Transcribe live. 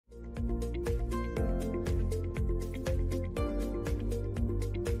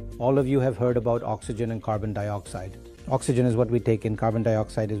All of you have heard about oxygen and carbon dioxide. Oxygen is what we take in, carbon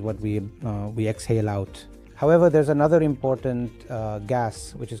dioxide is what we exhale out. However, there's another important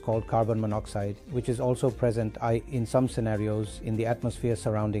gas which is called carbon monoxide, which is also present in some scenarios in the atmosphere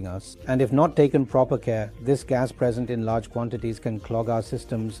surrounding us. And if not taken proper care, this gas present in large quantities can clog our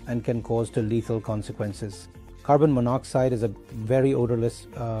systems and can cause to lethal consequences. Carbon monoxide is a very odorless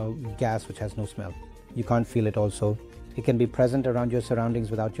gas which has no smell. You can't feel it also. It can be present around your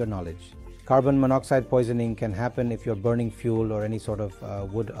surroundings without your knowledge. Carbon monoxide poisoning can happen if you're burning fuel or any sort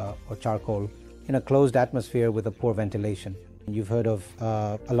of wood or charcoal in a closed atmosphere with a poor ventilation. You've heard of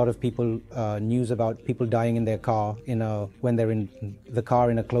a lot of news about people dying in their car when they're in the car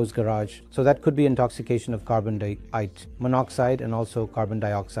in a closed garage. So that could be intoxication of carbonite, monoxide, and also carbon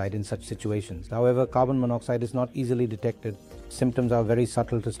dioxide in such situations. However, carbon monoxide is not easily detected. Symptoms are very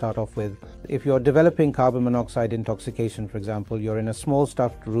subtle to start off with. If you're developing carbon monoxide intoxication, for example, you're in a small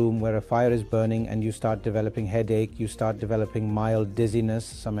stuffed room where a fire is burning and you start developing headache, you start developing mild dizziness,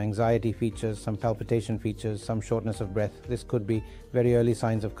 some anxiety features, some palpitation features, some shortness of breath. This could be very early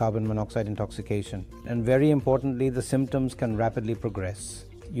signs of carbon monoxide intoxication. And very importantly, the symptoms can rapidly progress.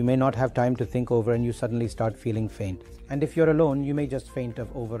 You may not have time to think over and you suddenly start feeling faint. And if you're alone, you may just faint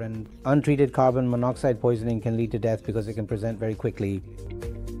over, and untreated carbon monoxide poisoning can lead to death because it can present very quickly.